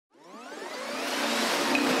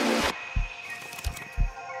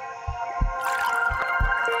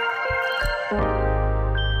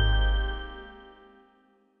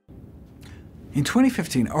In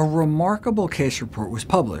 2015, a remarkable case report was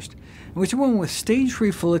published in which a woman with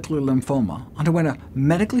stage-3 follicular lymphoma underwent a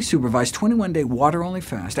medically supervised 21-day water-only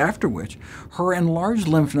fast, after which her enlarged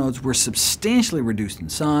lymph nodes were substantially reduced in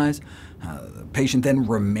size. The patient then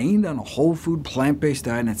remained on a whole-food, plant-based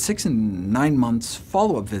diet, and at 6 and 9 months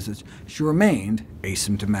follow-up visits, she remained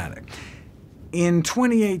asymptomatic. In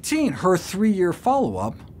 2018, her 3-year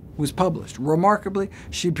follow-up was published. Remarkably,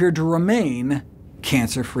 she appeared to remain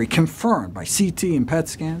cancer-free, confirmed by CT and PET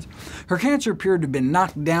scans. Her cancer appeared to have been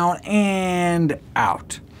knocked down and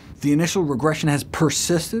out. The initial regression has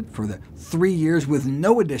persisted for the 3 years with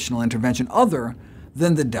no additional intervention other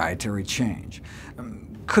than the dietary change.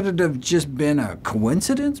 Could it have just been a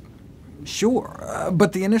coincidence? Sure,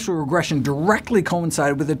 but the initial regression directly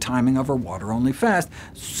coincided with the timing of her water-only fast,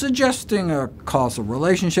 suggesting a causal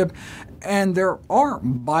relationship, and there are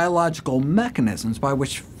biological mechanisms by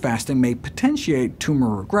which fasting may potentiate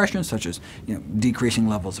tumor regression, such as decreasing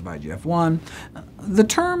levels of IGF-1. The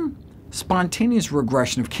term spontaneous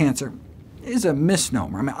regression of cancer is a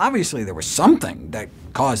misnomer. I mean, obviously there was something that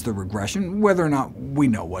caused the regression, whether or not we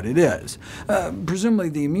know what it is. Presumably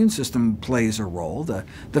the immune system plays a role.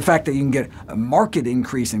 The fact that you can get a marked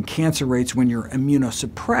increase in cancer rates when you're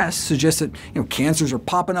immunosuppressed suggests that cancers are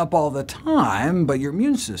popping up all the time, but your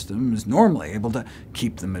immune system is normally able to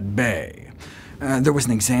keep them at bay. There was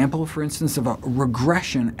an example, for instance, of a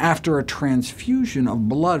regression after a transfusion of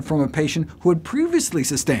blood from a patient who had previously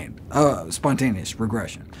sustained a spontaneous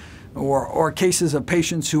regression. Or cases of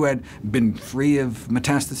patients who had been free of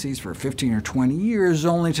metastases for 15 or 20 years,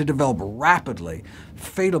 only to develop rapidly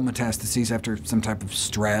fatal metastases after some type of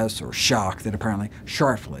stress or shock that apparently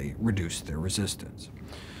sharply reduced their resistance.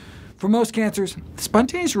 For most cancers,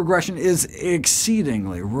 spontaneous regression is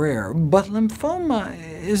exceedingly rare, but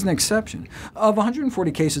lymphoma is an exception. Of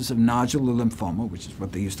 140 cases of nodular lymphoma, which is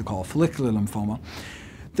what they used to call follicular lymphoma,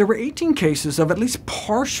 there were 18 cases of at least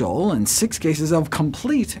partial and 6 cases of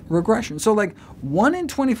complete regression. So like 1 in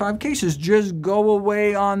 25 cases just go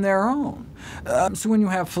away on their own. So when you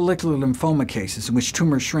have follicular lymphoma cases in which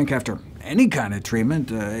tumors shrink after any kind of treatment,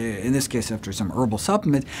 in this case after some herbal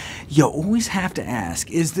supplement, you always have to ask,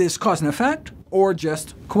 is this cause and effect, or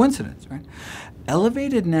just coincidence? Right?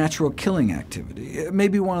 Elevated natural killing activity may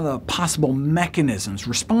be one of the possible mechanisms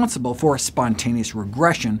responsible for a spontaneous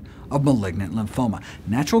regression of malignant lymphoma.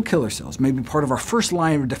 Natural killer cells may be part of our first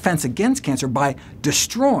line of defense against cancer by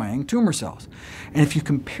destroying tumor cells. And if you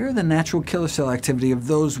compare the natural killer cell activity of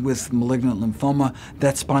those with malignant lymphoma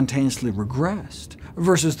that spontaneously regressed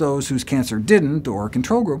versus those whose cancer didn't, or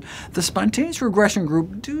control group, the spontaneous regression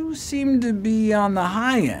group do seem to be on the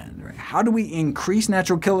high end. Right? How do we increase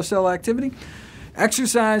natural killer cell activity?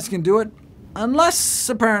 Exercise can do it, unless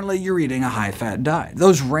apparently you're eating a high-fat diet.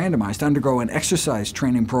 Those randomized to undergo an exercise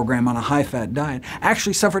training program on a high-fat diet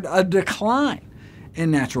actually suffered a decline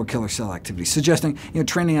in natural killer cell activity, suggesting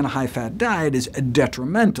training on a high-fat diet is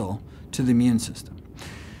detrimental to the immune system.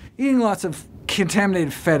 Eating lots of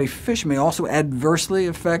contaminated fatty fish may also adversely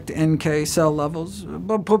affect NK cell levels,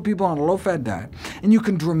 but put people on a low-fat diet, and you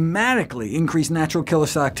can dramatically increase natural killer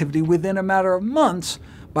cell activity within a matter of months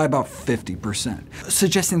by about 50%,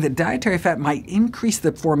 suggesting that dietary fat might increase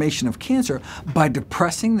the formation of cancer by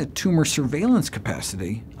depressing the tumor surveillance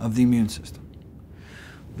capacity of the immune system.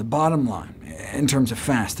 The bottom line, in terms of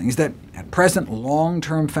fasting, is that at present,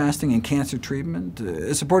 long-term fasting in cancer treatment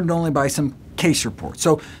is supported only by some case reports,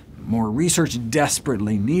 so more research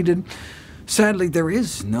desperately needed. Sadly, there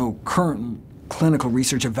is no current clinical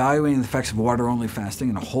research evaluating the effects of water-only fasting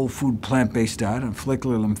and a whole-food plant-based diet on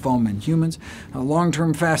follicular lymphoma in humans.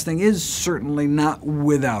 Long-term fasting is certainly not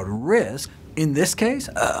without risk. In this case,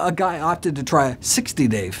 a guy opted to try a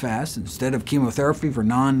 60-day fast instead of chemotherapy for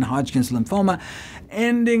non-Hodgkin's lymphoma,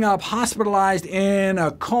 ending up hospitalized in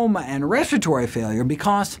a coma and respiratory failure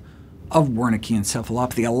because of Wernicke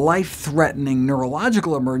encephalopathy, a life-threatening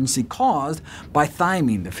neurological emergency caused by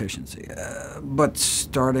thiamine deficiency. But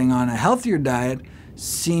starting on a healthier diet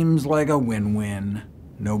seems like a win-win,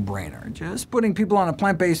 no-brainer. Just putting people on a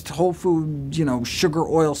plant-based, whole-food, sugar,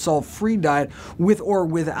 oil, salt-free diet with or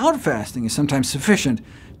without fasting is sometimes sufficient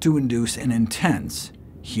to induce an intense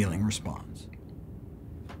healing response.